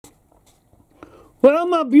Well,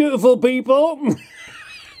 my beautiful people,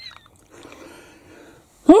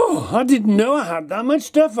 oh, I didn't know I had that much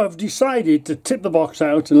stuff. I've decided to tip the box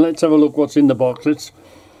out and let's have a look what's in the box. Let's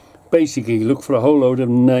basically look for a whole load of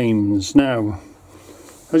names. Now,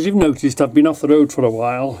 as you've noticed, I've been off the road for a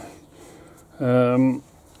while, and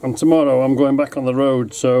tomorrow I'm going back on the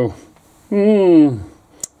road, so I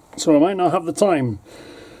might not have the time.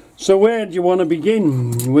 So where do you want to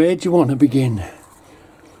begin? Where do you want to begin?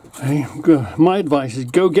 Hey, my advice is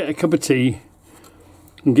go get a cup of tea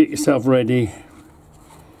and get yourself ready.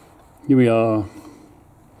 Here we are.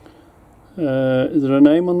 Is there a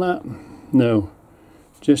name on that? No,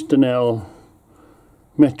 just an L.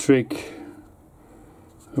 Metric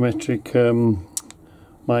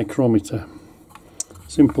micrometer.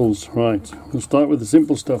 Simples, right. We'll start with the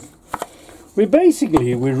simple stuff. We're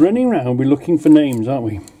running around, we're looking for names, aren't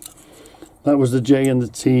we? That was the J and the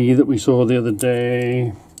T that we saw the other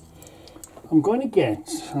day. I'm going to get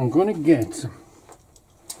a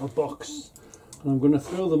box and I'm going to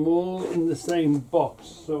throw them all in the same box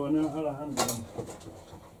so I know how to handle them.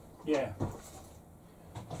 Yeah.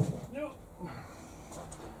 No.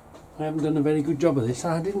 I haven't done a very good job of this.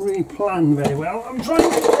 I didn't really plan very well. I'm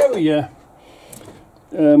trying to show you.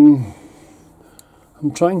 I'm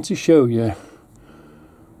trying to show you.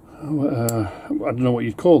 I don't know what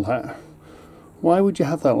you'd call that. Why would you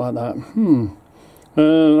have that like that?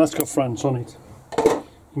 That's got France on it. You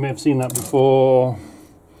may have seen that before.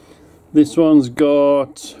 This one's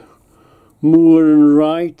got Moore and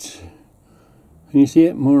Wright. Can you see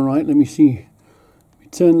it? Moore and Wright. Let me see. Let me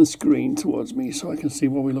turn the screen towards me so I can see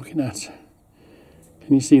what we're looking at.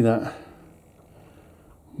 Can you see that?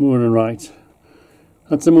 Moore and Wright.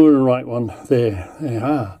 That's a Moore and Wright one. There.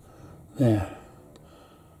 There.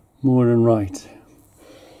 Moore and Wright.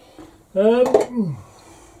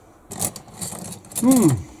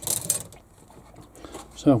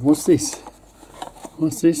 So what's this?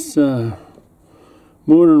 What's this? Moore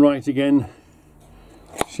and Wright again.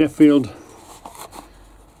 Sheffield.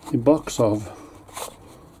 A box of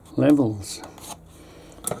levels.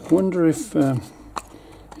 I wonder if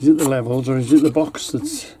is it the levels or is it the box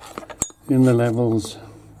that's in the levels?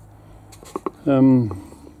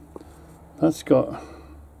 That's got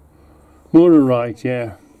Moore and Wright,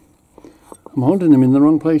 yeah. I'm holding them in the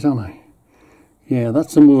wrong place, aren't I? Yeah,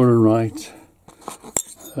 that's a Moore and Wright.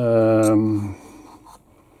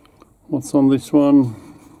 What's on this one?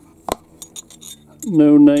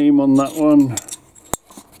 No name on that one.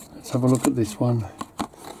 Let's have a look at this one.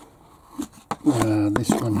 This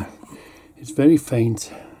one. It's very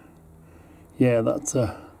faint. Yeah, that's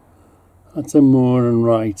a Moore and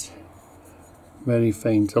Wright. Very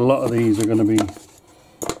faint. A lot of these are going to be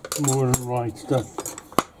Moore and Wright stuff.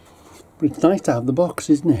 But it's nice to have the box,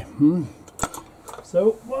 isn't it?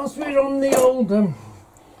 So, whilst we're on the old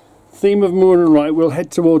theme of Moore and Wright, we'll head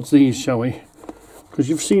towards these, shall we? Because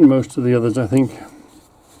you've seen most of the others, I think.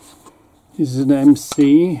 This is an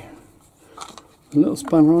MC. A little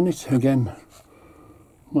spanner on it. Again,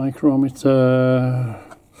 micrometer.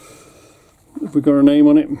 Have we got a name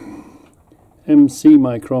on it? MC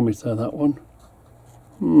micrometer, that one.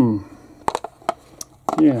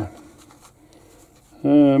 Yeah.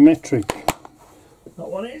 Metric. That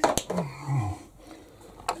one is.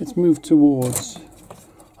 Let's move towards.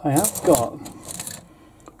 I have got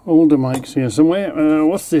older mics here somewhere.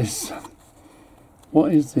 What's this?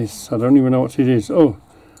 What is this? I don't even know what it is. Oh,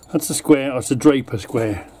 that's a square. Oh, it's a Draper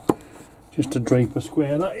square. Just a Draper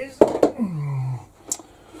square, that is.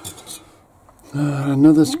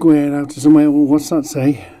 Another square out somewhere. Oh, what's that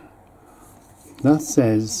say? That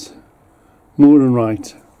says Moore and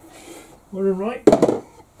Wright. Moore and Wright.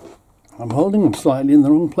 I'm holding them slightly in the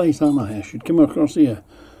wrong place, aren't I? I should come across here.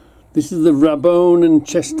 This is the Rabone and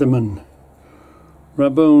Chesterman.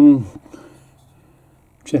 Rabone,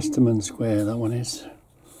 Chesterman square, that one is.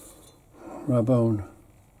 Rabone.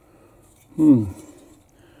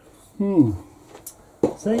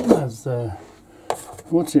 Same as,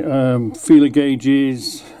 what's it, feeler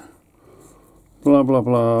gauges, blah blah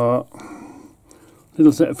blah.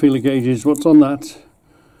 Little set of feeler gauges, what's on that?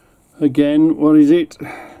 Again, what is it?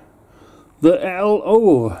 The L,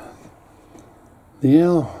 oh, the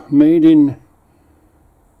L made in,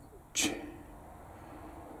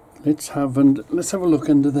 let's have a look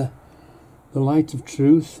under the light of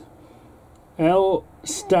truth. L.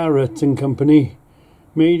 Starrett and Company,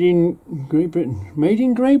 made in Great Britain. Made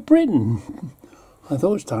in Great Britain. I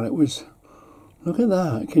thought Starrett was. Look at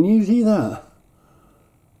that. Can you see that?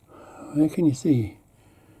 Where can you see?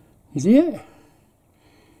 You see it?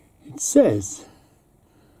 It says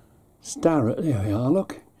Starrett. There we are.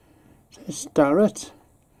 Look. It says Starrett.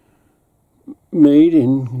 made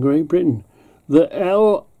in Great Britain. The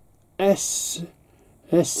LS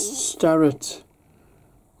Starrett,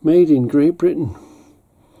 made in Great Britain.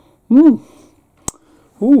 Ooh,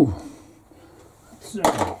 that's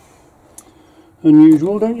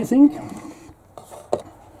unusual, don't you think?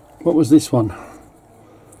 What was this one?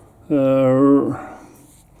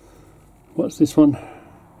 What's this one?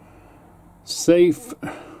 Safe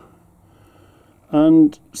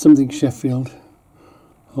and something Sheffield.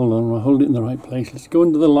 Hold on, I'll hold it in the right place. Let's go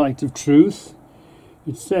into the light of truth.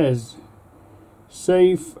 It says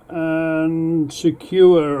safe and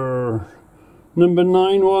secure, number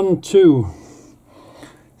 912.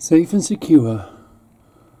 Safe and secure,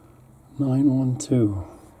 912.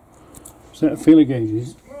 Set of feeler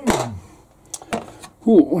gauges.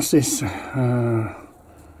 Oh, what's this?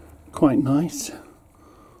 Quite nice.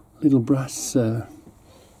 Little brass thing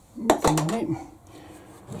on it.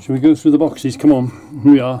 Shall we go through the boxes? Come on.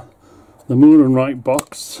 Here we are. The Moore and Wright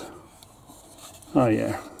box. Oh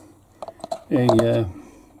yeah.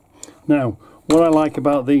 Now, what I like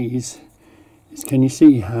about these is, can you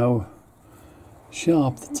see how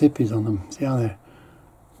sharp the tip is on them? See how they're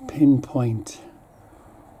pinpoint,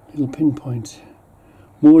 little pinpoint.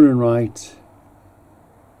 Moore and Wright,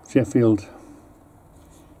 Sheffield.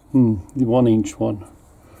 The 1 inch one.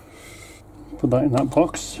 Put that in that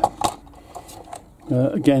box.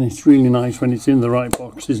 Again, it's really nice when it's in the right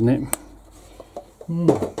box, isn't it?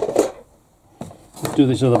 Let's do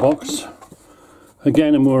this other box.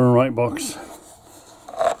 Again, a Moore and Wright box.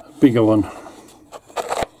 A bigger one.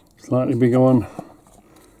 Slightly bigger one.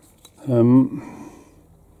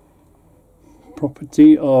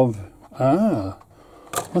 Property of...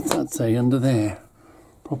 what's that say under there?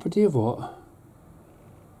 Property of what?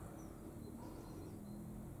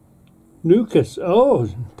 Lucas. Oh,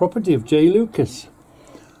 property of J. Lucas.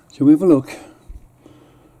 Shall we have a look?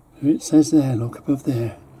 It says there, look above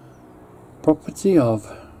there. Property of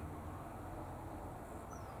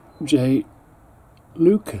J.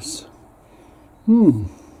 Lucas.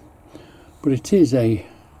 But it is a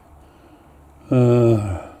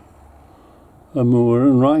Moore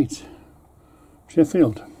and Wright,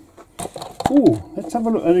 Sheffield. Oh, let's have a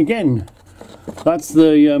look. And again, that's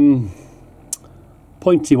the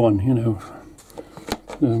pointy one, you know,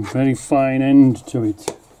 very fine end to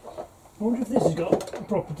it. I wonder if this has got a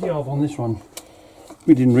property of on this one.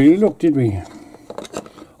 We didn't really look, did we?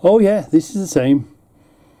 Oh yeah, this is the same.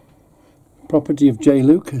 Property of J.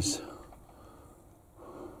 Lucas.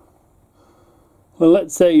 Well,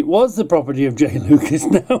 let's say it was the property of J. Lucas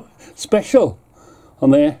now. Special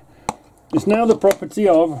on there. It's now the property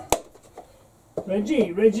of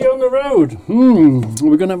Reggie on the road.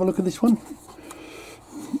 We're going to have a look at this one.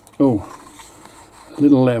 Oh, a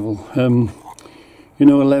little level. You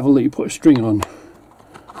know, a level that you put a string on.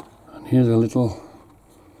 And here's a little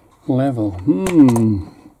level.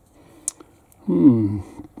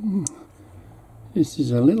 This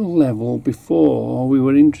is a little level before we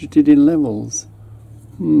were interested in levels.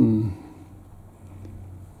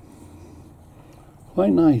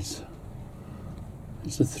 Quite nice.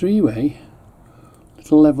 It's a three-way.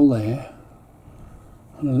 Little level there.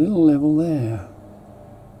 And a little level there.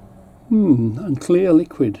 And clear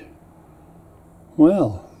liquid.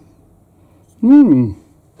 Well.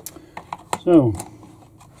 So,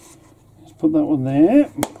 let's put that one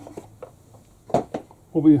there.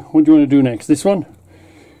 What do you want to do next? This one?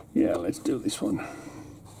 Yeah, let's do this one.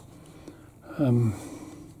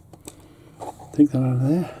 Take that out of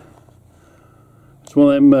there. It's one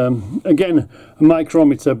of them, again, a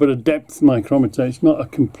micrometer, but a depth micrometer. It's not a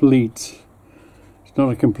complete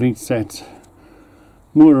set.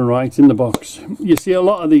 Moore and Wright in the box. You see a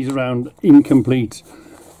lot of these around incomplete.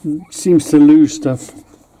 Seems to lose stuff.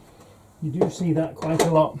 You do see that quite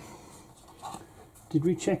a lot. Did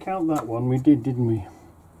we check out that one? We did, didn't we?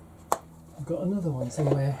 I've got another one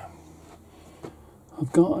somewhere.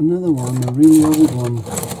 I've got another one, a really old one,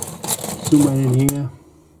 somewhere in here.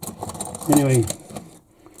 Anyway,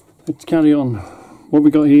 let's carry on. What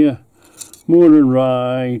we got here? Moore and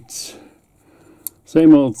Wright.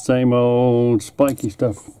 Same old spiky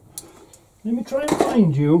stuff. Let me try and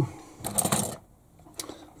find you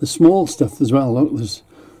the small stuff as well. Look, there's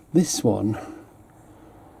this one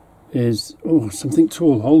is, oh, something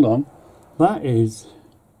tool. Hold on. That is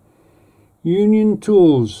Union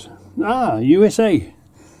Tools. Ah, USA.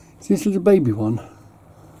 Is this little baby one?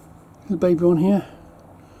 Little baby one here.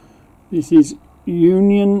 This is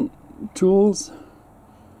Union Tools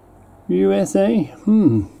USA.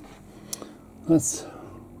 That's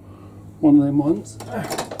one of them ones.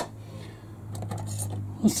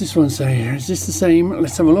 What's this one say? Is this the same?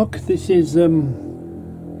 Let's have a look. This is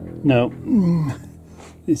No,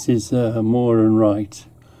 this is Moore and Wright.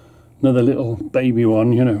 Another little baby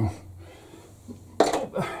one, you know.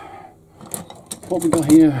 What we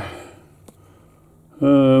got here?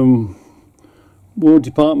 War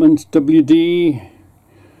Department, WD.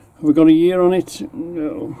 Have we got a year on it?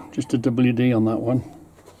 No, just a WD on that one.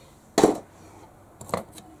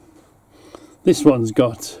 This one's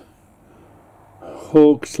got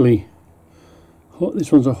Hawksley.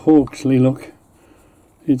 This one's a Hawksley, look.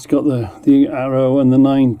 It's got the arrow and the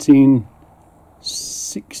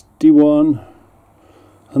 1961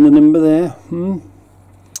 and the number there.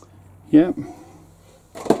 Yeah.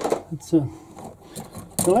 So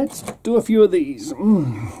let's do a few of these.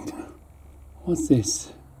 What's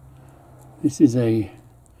this? This is a,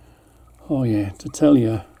 oh yeah, to tell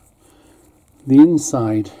you the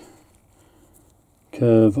inside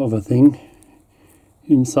curve of a thing.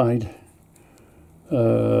 Inside,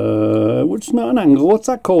 what's not an angle, what's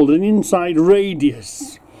that called? An inside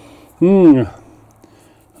radius. And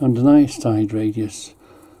an outside radius.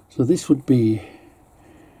 So this would be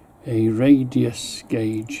a radius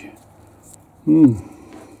gauge.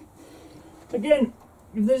 Again,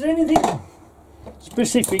 if there's anything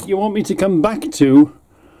specific you want me to come back to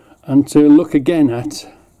and to look again at,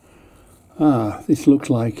 this looks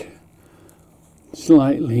like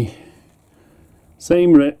slightly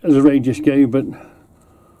same as a radius gauge, but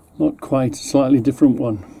not quite, a slightly different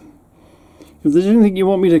one. If there's anything you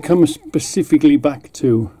want me to come specifically back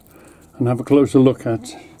to and have a closer look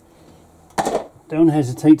at, don't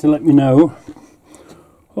hesitate to let me know.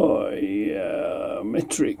 Oh yeah,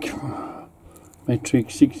 metric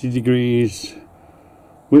 60 degrees,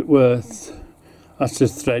 Whitworth, that's a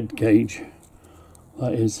thread gauge,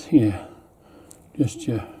 that is, yeah, just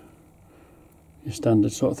your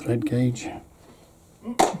standard sort of thread gauge.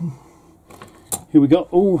 Here we go,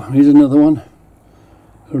 oh, here's another one,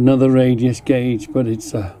 another radius gauge, but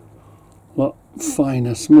it's a lot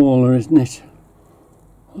finer, smaller, isn't it?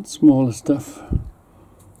 A lot smaller stuff.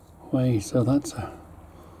 Way, so that's a,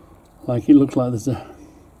 like, it looks like there's a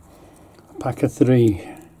pack of 3.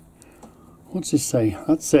 What's this say?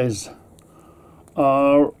 That says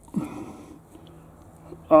R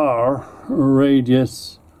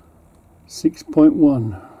radius 6.1.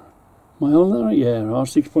 Am I on that? Yeah, R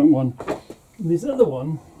 6.1. This other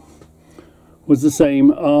one was the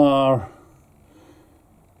same, R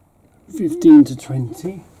 15 to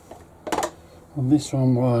 20, and this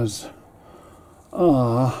one was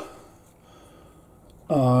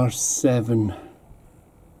R7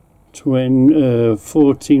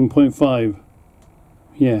 14.5.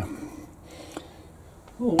 Yeah.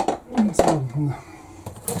 Oh, that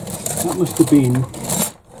must have been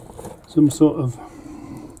some sort of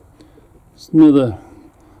another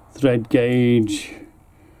thread gauge.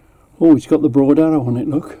 Oh, it's got the broad arrow on it,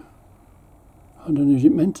 look. I don't know, is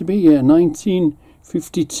it meant to be? Yeah,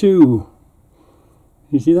 1952.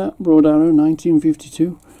 You see that? Broad arrow,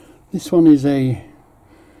 1952. This one is a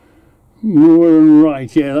Moore and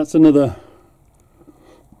Wright. Yeah, that's another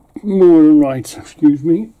Moore and Wright. Excuse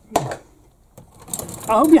me. I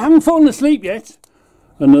hope you haven't fallen asleep yet.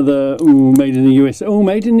 Another, ooh, made in the USA. Oh,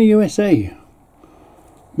 made in the USA.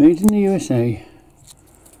 Made in the USA.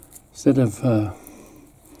 Instead of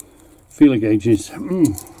feeler gauges.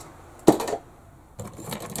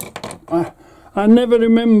 I never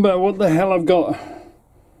remember what the hell I've got.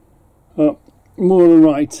 Moore and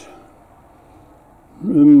Wright. I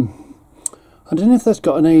don't know if that's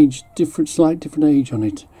got an age, slight different age on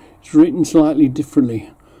it. It's written slightly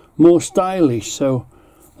differently, more stylish, so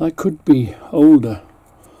that could be older.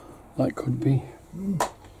 That could be.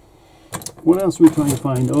 What else are we trying to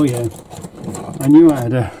find? Oh yeah, I knew I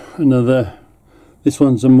had another. This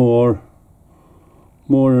one's a Moore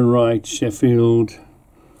and Wright, Sheffield.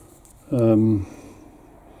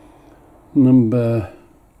 Number,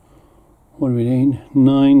 what are we doing?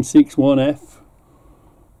 961F.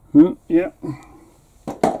 Yeah.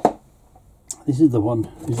 This is the one.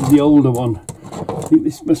 This is the older one. I think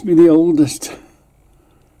this must be the oldest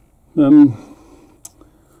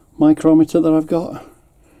micrometer that I've got.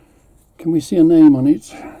 Can we see a name on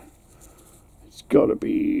it? It's got to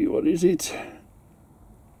be, what is it?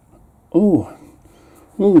 Oh,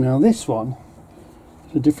 now this one,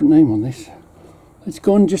 there's a different name on this. Let's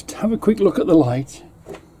go and just have a quick look at the light.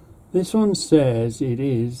 This one says it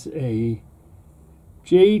is a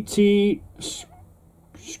JT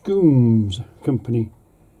Scooms Company.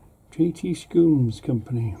 JT Scooms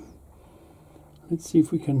Company. Let's see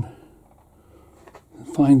if we can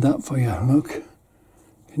find that for you. Look,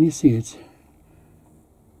 can you see it?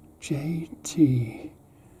 JT.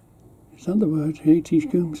 Is that the word? JT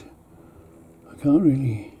Scooms? I can't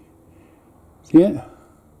really. Yeah.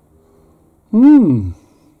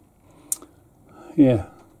 Yeah.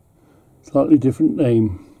 Slightly different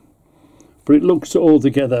name. But it looks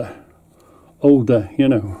altogether older, you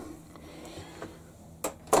know.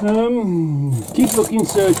 Keep looking,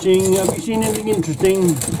 searching. Have you seen anything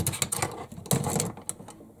interesting?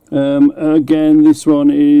 Again, this one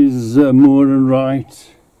is Moore and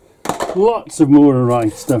Wright. Lots of Moore and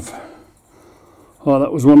Wright stuff. Oh,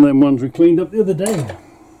 that was one of them ones we cleaned up the other day.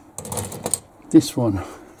 This one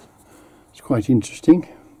is quite interesting.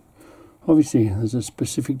 Obviously, there's a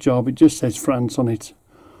specific job. It just says France on it,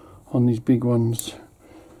 on these big ones.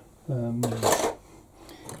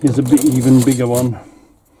 Here's a bit even bigger one.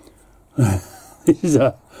 This is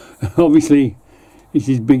obviously this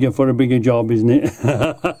is bigger for a bigger job, isn't it?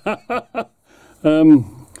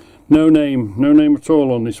 No name at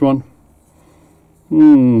all on this one.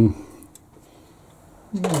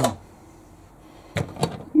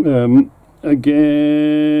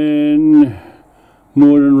 Again,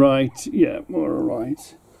 Moore and Wright. Yeah, Moore and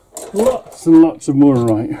Wright. Lots and lots of Moore and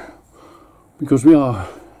Wright, because we are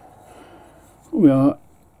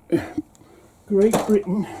Great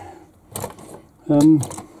Britain.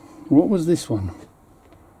 What was this one?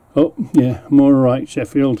 Oh yeah, Moore and Wright,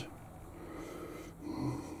 Sheffield.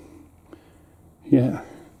 Yeah,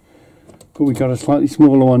 but we got a slightly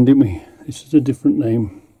smaller one, didn't we? This is a different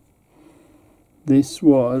name. This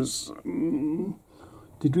was,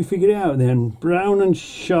 did we figure it out then? Brown and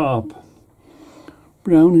Sharp.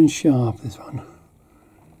 Brown and Sharp, this one.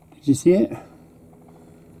 Did you see it?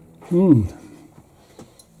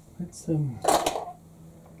 Let's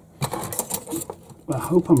I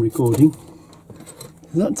hope I'm recording.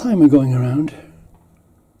 Is that timer going around?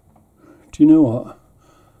 Do you know what?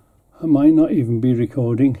 I might not even be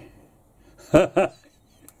recording.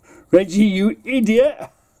 Reggie, you idiot!